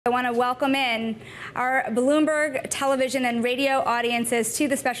I want to welcome in our Bloomberg Television and radio audiences to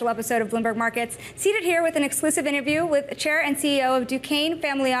the special episode of Bloomberg Markets. Seated here with an exclusive interview with Chair and CEO of Duquesne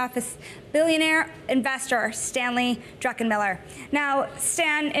Family Office, billionaire investor Stanley Druckenmiller. Now,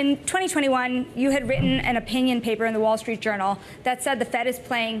 Stan, in 2021, you had written an opinion paper in the Wall Street Journal that said the Fed is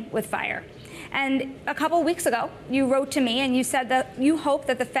playing with fire. And a couple of weeks ago, you wrote to me and you said that you hope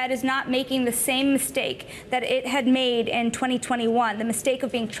that the Fed is not making the same mistake that it had made in 2021, the mistake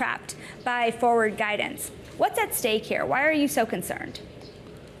of being trapped by forward guidance. What's at stake here? Why are you so concerned?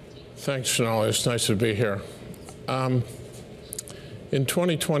 Thanks, Sonali. It's nice to be here. In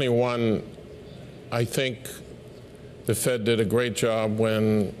 2021, I think the Fed did a great job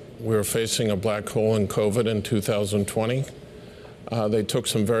when we were facing a black hole in COVID in 2020. They took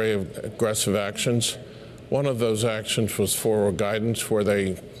some very aggressive actions. One of those actions was forward guidance, where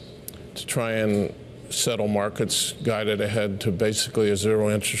they, to try and settle markets, guided ahead to basically a zero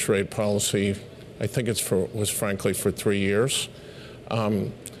interest rate policy. I think it was frankly for 3 years.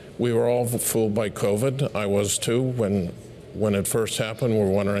 We were all fooled by COVID. I was too. When it first happened, we're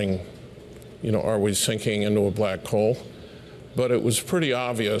wondering, are we sinking into a black hole? But it was pretty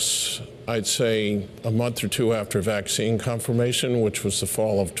obvious, I'd say a month or two after vaccine confirmation, which was the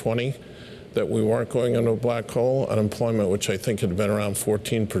fall of 20, that we weren't going into a black hole. Unemployment, which I think had been around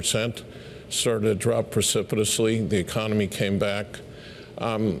 14%, started to drop precipitously. The economy came back.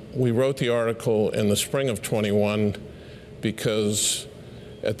 We wrote the article in the spring of 21 because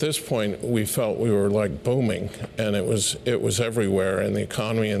at this point we felt we were like booming, and it was everywhere in the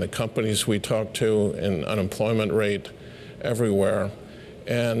economy and the companies we talked to, and unemployment rate everywhere,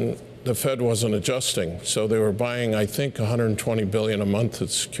 and the Fed wasn't adjusting. So they were buying, I think, $120 billion a month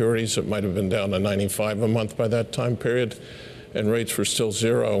of securities. It might have been down to 95 a month by that time period, and rates were still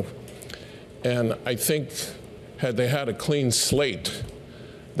zero. And I think had they had a clean slate,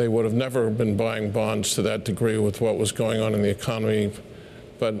 they would have never been buying bonds to that degree with what was going on in the economy.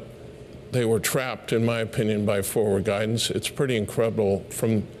 But they were trapped, in my opinion, by forward guidance. It's pretty incredible.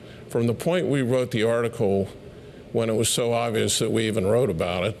 From the point we wrote the article, when it was so obvious that we even wrote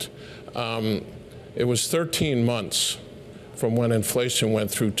about it, it was 13 months from when inflation went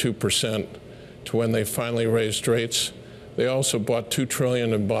through 2% to when they finally raised rates. They also bought $2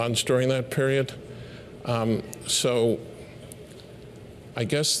 trillion in bonds during that period. So I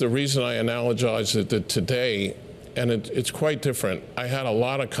guess the reason I analogize it to today, and it's quite different. I had a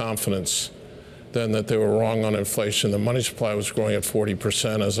lot of confidence then that they were wrong on inflation. The money supply was growing at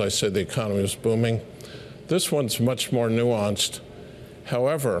 40%. As I said, the economy was booming. This one's much more nuanced.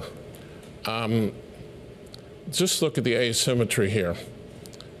 However, just look at the asymmetry here.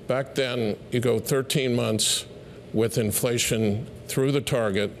 Back then, you go 13 months with inflation through the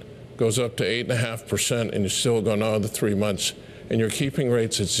target, goes up to 8.5%, and you still go another 3 months, and you're keeping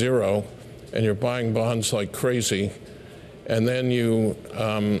rates at zero, and you're buying bonds like crazy. And then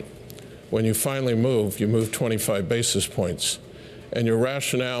when you finally move, you move 25 basis points. And your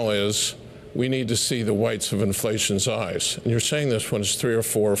rationale is, we need to see the whites of inflation's eyes. And you're saying this when it's 3 or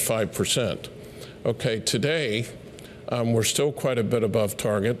 4 or 5%. Okay, today, we're still quite a bit above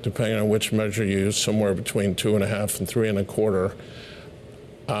target, depending on which measure you use, somewhere between 2.5 and 3.25.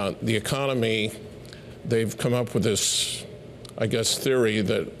 The economy, they've come up with this, I guess, theory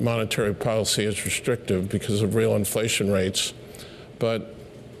that monetary policy is restrictive because of real inflation rates. But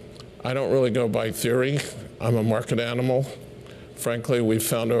I don't really go by theory. I'm a market animal. Frankly, we've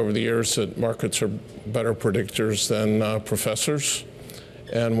found over the years that markets are better predictors than professors.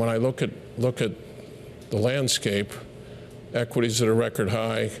 And when I look at the landscape, equities at a record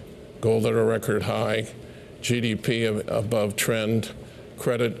high, gold at a record high, GDP above trend,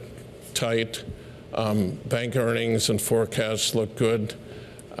 credit tight, bank earnings and forecasts look good.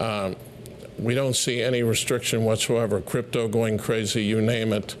 We don't see any restriction whatsoever. Crypto going crazy, you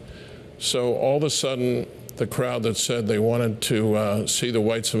name it. So all of a sudden, the crowd that said they wanted to see the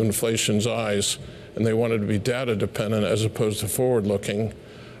whites of inflation's eyes and they wanted to be data dependent as opposed to forward looking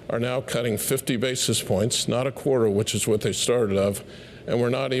are now cutting 50 basis points, not a quarter, which is what they started of, and we're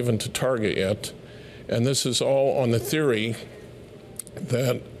not even to target yet. And this is all on the theory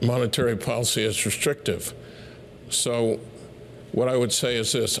that monetary policy is restrictive. So what I would say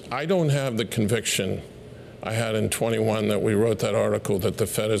is this: I don't have the conviction I had in 21 that we wrote that article that the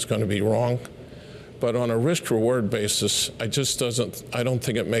Fed is going to be wrong. But on a risk-reward basis, I don't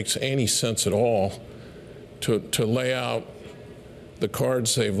think it makes any sense at all to lay out the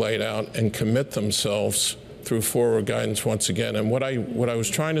cards they've laid out and commit themselves through forward guidance once again. And what I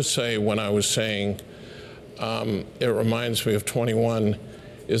was trying to say when I was saying it reminds me of 21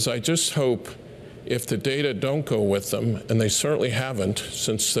 is I just hope if the data don't go with them, and they certainly haven't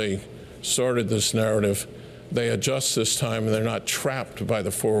since they started this narrative, they adjust this time and they're not trapped by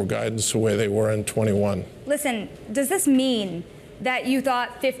the forward guidance the way they were in 21. Listen, does this mean that you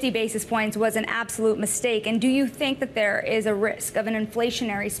thought 50 basis points was an absolute mistake? And do you think that there is a risk of an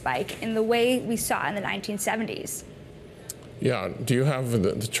inflationary spike in the way we saw in the 1970s? Yeah, do you have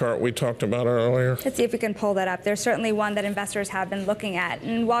the chart we talked about earlier? Let's see if we can pull that up. There's certainly one that investors have been looking at.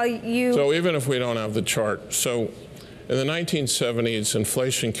 And while you... So even if we don't have the chart, so in the 1970s,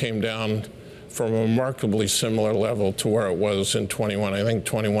 inflation came down from a remarkably similar level to where it was in 21. I think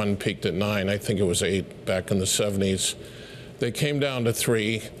 21 peaked at 9. I think it was 8 back in the 70s. They came down to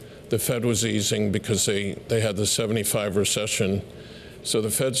 3. The Fed was easing because they had the 75 recession. So the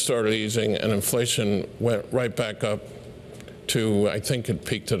Fed started easing and inflation went right back up to, I think it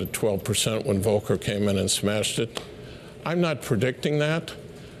peaked at a 12% when Volcker came in and smashed it. I'm not predicting that,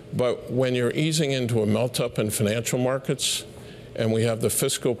 but when you're easing into a melt-up in financial markets and we have the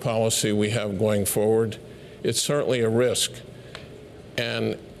fiscal policy we have going forward, it's certainly a risk.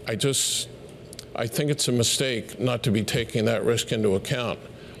 And I think it's a mistake not to be taking that risk into account.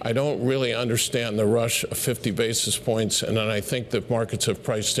 I don't really understand the rush of 50 basis points, and then I think that markets have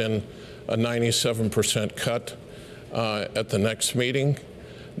priced in a 97% cut at the next meeting.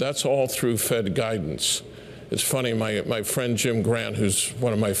 That's all through Fed guidance. It's funny, my friend Jim Grant, who's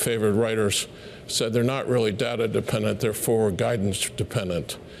one of my favorite writers, said they're not really data dependent, they're forward guidance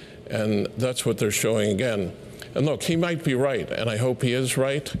dependent. And that's what they're showing again. And look, he might be right, and I hope he is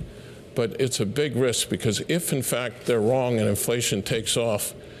right, but it's a big risk because if in fact they're wrong and inflation takes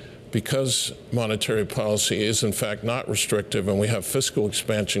off because monetary policy is in fact not restrictive and we have fiscal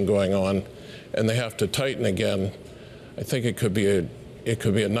expansion going on and they have to tighten again, I think it could be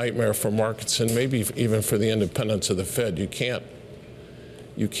a nightmare for markets and maybe even for the independence of the Fed.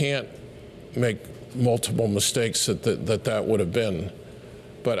 You can't make multiple mistakes that would have been.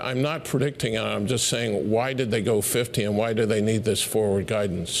 But I'm not predicting it. I'm just saying, why did they go 50 and why do they need this forward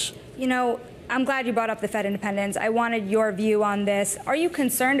guidance? You know, I'm glad you brought up the Fed independence. I wanted your view on this. Are you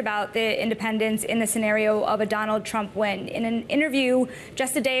concerned about the independence in the scenario of a Donald Trump win? In an interview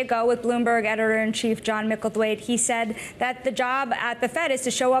just a day ago with Bloomberg editor-in-chief John Micklethwait, he said that the job at the Fed is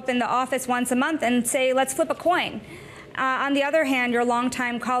to show up in the office once a month and say, let's flip a coin. On the other hand, your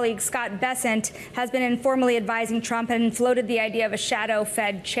longtime colleague Scott Bessent has been informally advising Trump and floated the idea of a shadow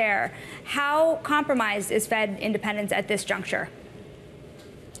Fed chair. How compromised is Fed independence at this juncture?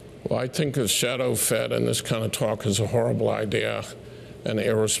 Well, I think the shadow Fed and this kind of talk is a horrible idea and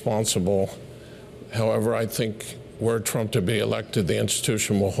irresponsible. However, I think were Trump to be elected, the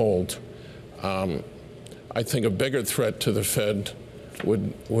institution will hold. I think a bigger threat to the Fed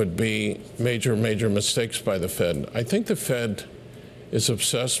would be major mistakes by the Fed. I think the Fed is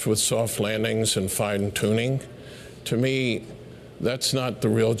obsessed with soft landings and fine tuning. To me, that's not the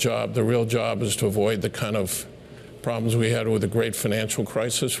real job. The real job is to avoid the kind of problems we had with the great financial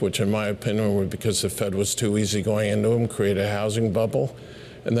crisis, which in my opinion were because the Fed was too easy going into them, created a housing bubble.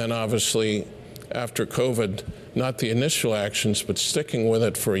 And then obviously after COVID, not the initial actions, but sticking with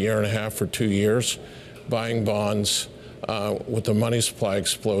it for a year and a half or 2 years, buying bonds with the money supply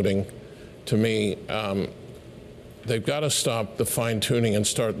exploding. To me, they've got to stop the fine tuning and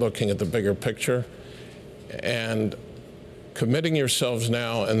start looking at the bigger picture. And committing yourselves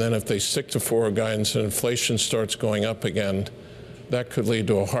now, and then if they stick to forward guidance and inflation starts going up again, that could lead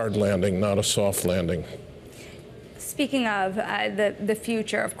to a hard landing, not a soft landing. Speaking of the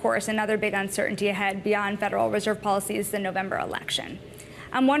future, of course, another big uncertainty ahead beyond Federal Reserve policy is the November election.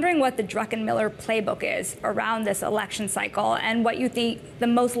 I'm wondering what the Druckenmiller playbook is around this election cycle and what you think the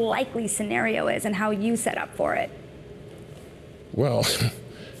most likely scenario is and how you set up for it. Well,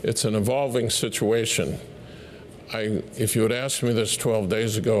 it's an evolving situation. If you had asked me this 12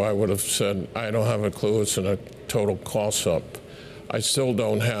 days ago, I would have said, I don't have a clue. It's in a total toss-up. I still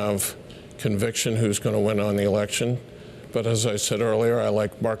don't have conviction who's going to win on the election. But as I said earlier, I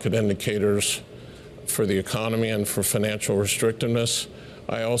like market indicators for the economy and for financial restrictiveness.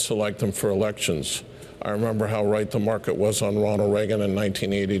 I also like them for elections. I remember how right the market was on Ronald Reagan in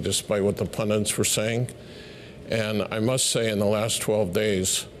 1980, despite what the pundits were saying. And I must say, in the last 12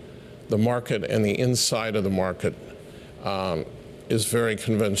 days, the market and the inside of the market is very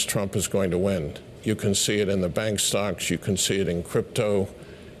convinced Trump is going to win. You can see it in the bank stocks. You can see it in crypto.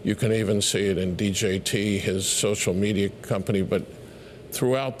 You can even see it in DJT, his social media company. But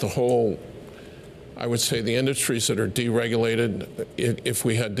throughout the whole, I would say the industries that are deregulated, if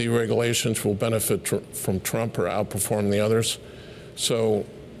we had deregulations, will benefit from Trump or outperform the others. So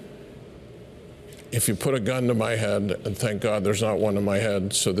if you put a gun to my head, and thank God there's not one to my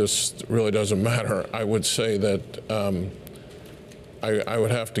head, so this really doesn't matter, I would say that I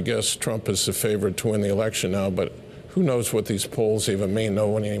would have to guess Trump is the favorite to win the election now, but who knows what these polls even mean? No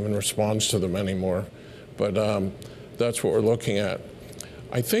one even responds to them anymore. But that's what we're looking at.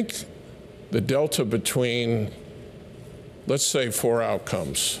 I think the delta between, let's say, 4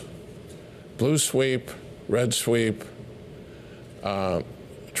 outcomes: blue sweep, red sweep,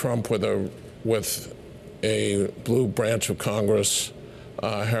 Trump with a blue branch of Congress,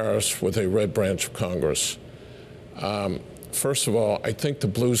 Harris with a red branch of Congress. First of all, I think the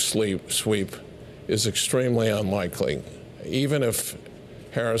blue sweep is extremely unlikely. Even if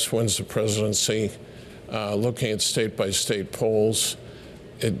Harris wins the presidency, looking at state-by-state polls,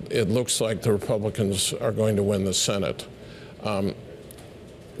 it looks like the Republicans are going to win the Senate.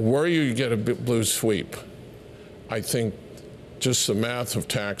 Where you get a blue sweep, I think just the math of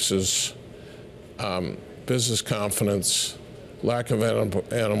taxes, business confidence, lack of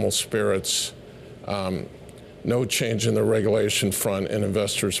animal spirits, no change in the regulation front in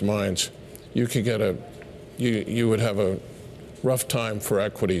investors' minds, you could get you would have a rough time for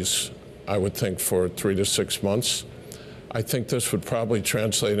equities, I would think, for 3 to 6 months. I think this would probably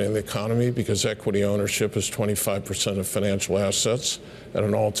translate in the economy because equity ownership is 25% of financial assets at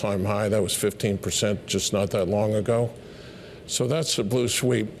an all-time high. That was 15% just not that long ago. So that's a blue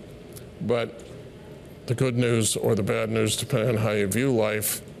sweep. But the good news or the bad news, depending on how you view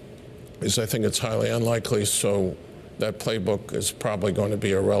life, is I think it's highly unlikely, so that playbook is probably going to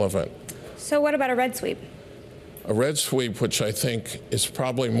be irrelevant. So what about a red sweep? A red sweep, which I think is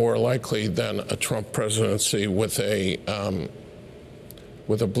probably more likely than a Trump presidency with a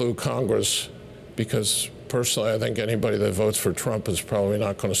blue Congress, because personally I think anybody that votes for Trump is probably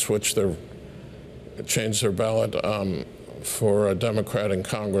not going to change their ballot for a Democrat in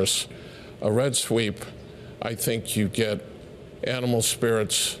Congress. A red sweep, I think you get animal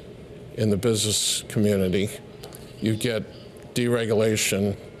spirits in the business community, you get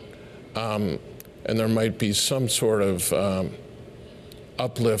deregulation, and there might be some sort of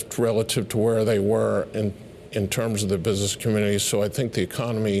uplift relative to where they were in terms of the business community. So I think the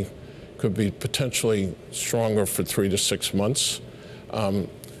economy could be potentially stronger for 3 to 6 months.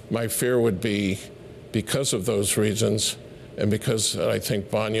 My fear would be, because of those reasons, and because I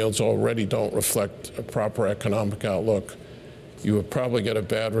think bond yields already don't reflect a proper economic outlook, you would probably get a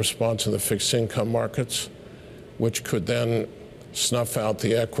bad response in the fixed income markets, which could then snuff out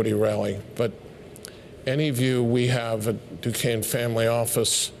the equity rally. But any view we have at Duquesne Family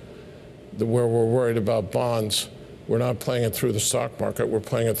Office where we're worried about bonds, we're not playing it through the stock market, we're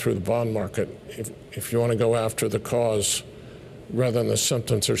playing it through the bond market. If you want to go after the cause rather than the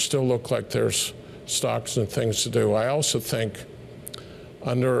symptoms, there still look like there's stocks and things to do. I also think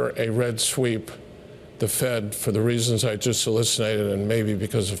under a red sweep, the Fed, for the reasons I just elucidated, and maybe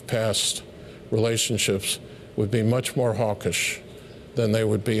because of past relationships, would be much more hawkish than they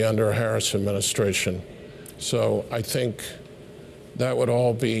would be under a Harris administration. So I think that would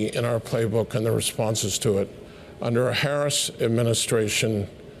all be in our playbook and the responses to it. Under a Harris administration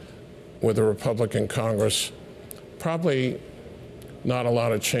with a Republican Congress, probably not a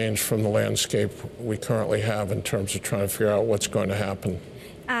lot of change from the landscape we currently have in terms of trying to figure out what's going to happen.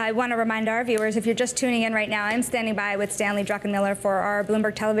 I want to remind our viewers, if you're just tuning in right now, I'm standing by with Stanley Druckenmiller for our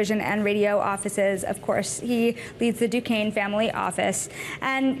Bloomberg Television and radio offices. Of course, he leads the Duquesne family office.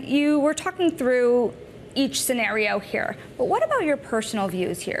 And you were talking through each scenario here. But what about your personal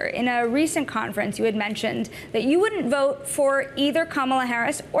views here? In a recent conference, you had mentioned that you wouldn't vote for either Kamala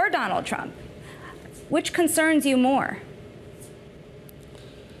Harris or Donald Trump. Which concerns you more?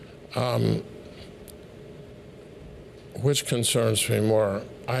 Which concerns me more?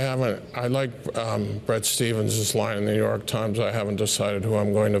 I like Bret Stephens' line in the New York Times, I haven't decided who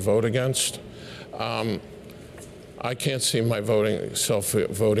I'm going to vote against. I can't see myself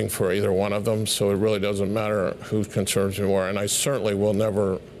voting for either one of them, so it really doesn't matter who concerns me more, and I certainly would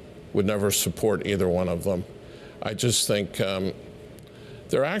never support either one of them. I just think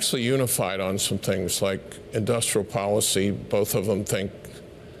they're actually unified on some things like industrial policy. Both of them think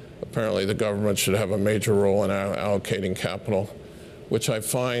apparently the government should have a major role in allocating capital, which I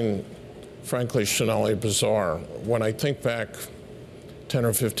find, frankly, Sonali bizarre. When I think back 10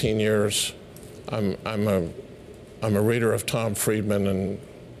 or 15 years, I'm a reader of Tom Friedman and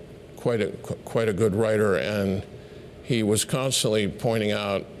quite a good writer, and he was constantly pointing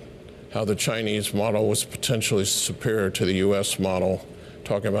out how the Chinese model was potentially superior to the U.S. model,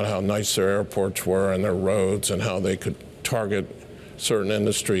 talking about how nice their airports were and their roads and how they could target certain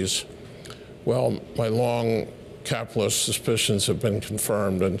industries. Well, my long capitalist suspicions have been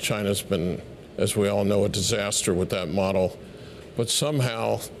confirmed, and China's been as we all know, a disaster with that model. But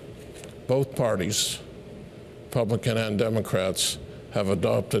somehow, both parties, Republican and Democrats, have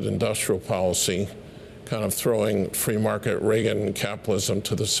adopted industrial policy, kind of throwing free market Reagan capitalism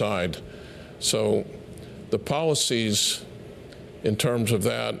to the side. So the policies, in terms of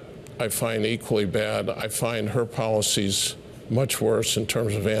that, I find equally bad. I find her policies much worse in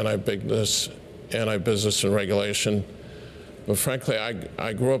terms of anti-business and regulation. But frankly,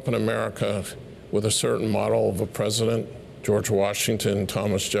 I grew up in America with a certain model of a president. George Washington,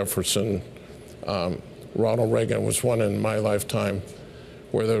 Thomas Jefferson, Ronald Reagan was one in my lifetime,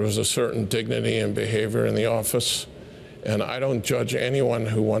 where there was a certain dignity and behavior in the office. And I don't judge anyone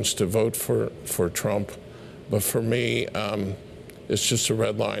who wants to vote for Trump. But for me, it's just a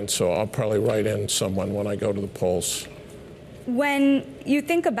red line. So I'll probably write in someone when I go to the polls. When you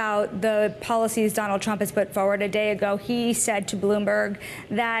think about the policies Donald Trump has put forward, a day ago, he said to Bloomberg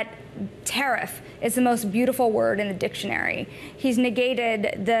that tariff is the most beautiful word in the dictionary. He's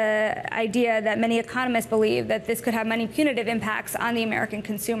negated the idea that many economists believe that this could have many punitive impacts on the American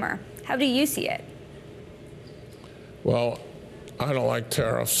consumer. How do you see it? Well, I don't like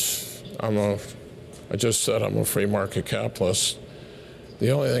tariffs. I just said I'm a free market capitalist. The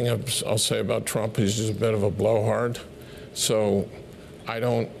only thing I'll say about Trump is he's a bit of a blowhard. So I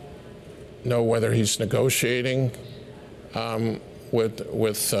don't know whether he's negotiating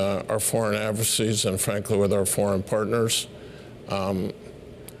with our foreign adversaries and, frankly, with our foreign partners.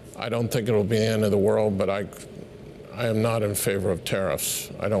 I don't think it'll be the end of the world, but I am not in favor of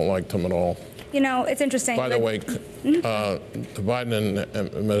tariffs. I don't like them at all. You know, it's interesting. By the way, the Biden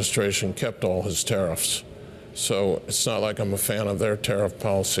administration kept all his tariffs. So it's not like I'm a fan of their tariff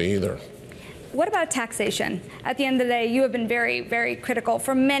policy either. What about taxation? At the end of the day, you have been very, very critical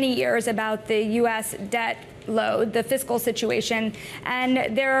for many years about the U.S. debt load, the fiscal situation,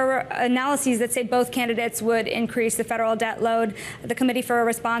 and there are analyses that say both candidates would increase the federal debt load. The Committee for a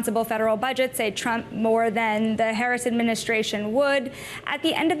Responsible Federal Budget say Trump more than the Harris administration would. At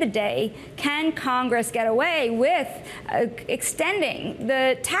the end of the day, can Congress get away with extending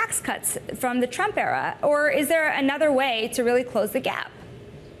the tax cuts from the Trump era, or is there another way to really close the gap?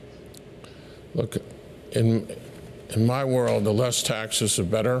 Look, in my world, the less taxes, the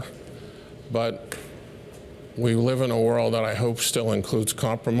better. But we live in a world that I hope still includes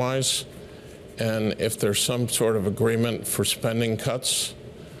compromise. And if there's some sort of agreement for spending cuts,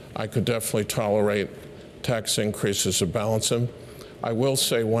 I could definitely tolerate tax increases to balance them. I will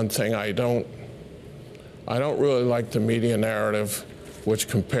say one thing: I don't really like the media narrative, which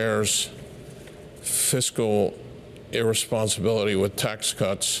compares fiscal irresponsibility with tax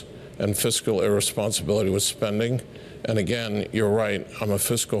cuts and fiscal irresponsibility with spending. And again, you're right, I'm a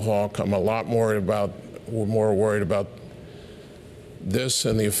fiscal hawk. I'm a lot more worried about this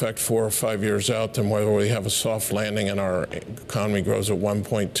and the effect 4 or 5 years out than whether we have a soft landing and our economy grows at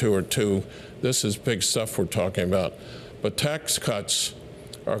 1.2 or 2. This is big stuff we're talking about. But tax cuts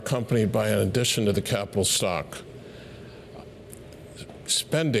are accompanied by an addition to the capital stock.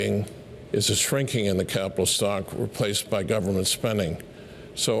 Spending is a shrinking in the capital stock replaced by government spending.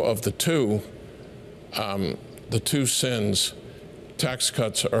 So of the two sins, tax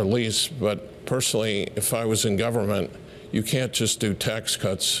cuts are least. But personally, if I was in government, you can't just do tax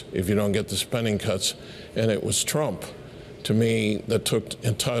cuts if you don't get the spending cuts. And it was Trump, to me, that took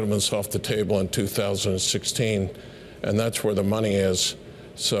entitlements off the table in 2016. And that's where the money is.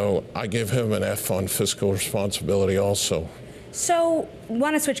 So I give him an F on fiscal responsibility also. So I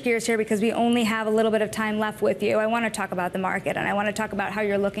want to switch gears here because we only have a little bit of time left with you. I want to talk about the market, and I want to talk about how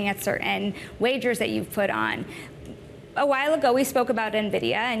you're looking at certain wagers that you've put on. A while ago, we spoke about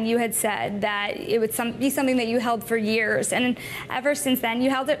Nvidia, and you had said that it would be something that you held for years. And ever since then, you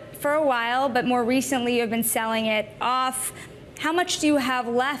held it for a while, but more recently, you've been selling it off. How much do you have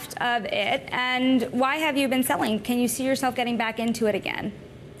left of it, and why have you been selling? Can you see yourself getting back into it again?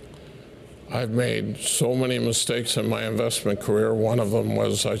 I've made so many mistakes in my investment career. One of them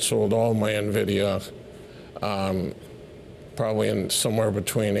was I sold all my Nvidia, probably in somewhere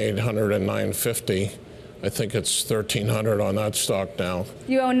between 800 and 950. I think it's 1,300 on that stock now.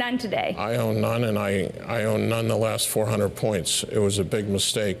 You own none today? I own none, and I own none the last 400 points. It was a big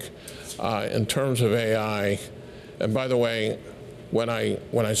mistake. In terms of AI, and by the way, when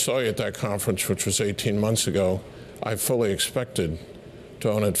I saw you at that conference, which was 18 months ago, I fully expected to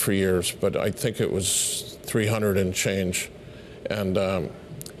own it for years, but I think it was 300 and change. And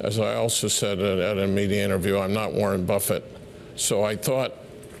as I also said at a media interview, I'm not Warren Buffett. So I thought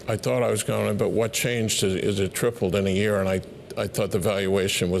I was going to, but what changed is it tripled in a year, and I thought the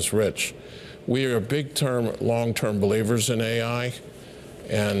valuation was rich. We are big-term, long-term believers in AI,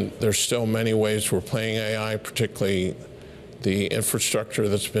 And there's still many ways we're playing AI, particularly the infrastructure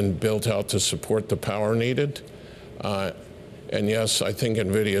that's been built out to support the power needed. And yes, I think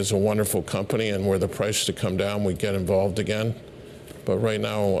Nvidia is a wonderful company, and were the price to come down, we'd get involved again. But right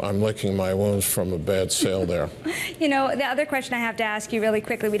now, I'm licking my wounds from a bad sale there. You know, the other question I have to ask you really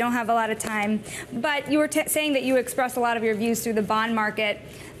quickly, we don't have a lot of time, but you were saying that you expressed a lot of your views through the bond market.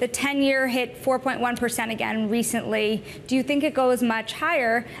 The 10-year hit 4.1% again recently. Do you think it goes much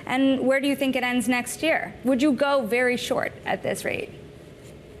higher? And where do you think it ends next year? Would you go very short at this rate?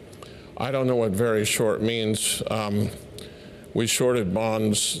 I don't know what very short means. We shorted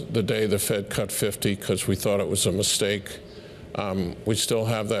bonds the day the Fed cut 50 because we thought it was a mistake. We still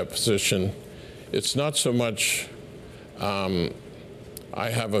have that position. It's not so much I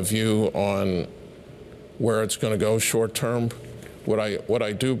have a view on where it's going to go short term. What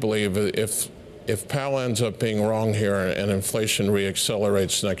I do believe, if Powell ends up being wrong here and inflation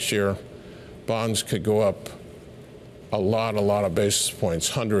reaccelerates next year, bonds could go up a lot of basis points,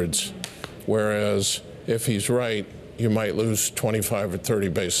 hundreds. Whereas if he's right, you might lose 25 or 30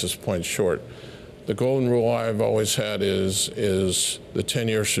 basis points short. The golden rule I've always had is the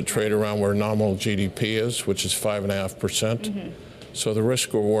 10-year should trade around where nominal GDP is, which is 5.5%. So the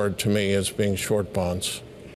risk reward to me is being short bonds.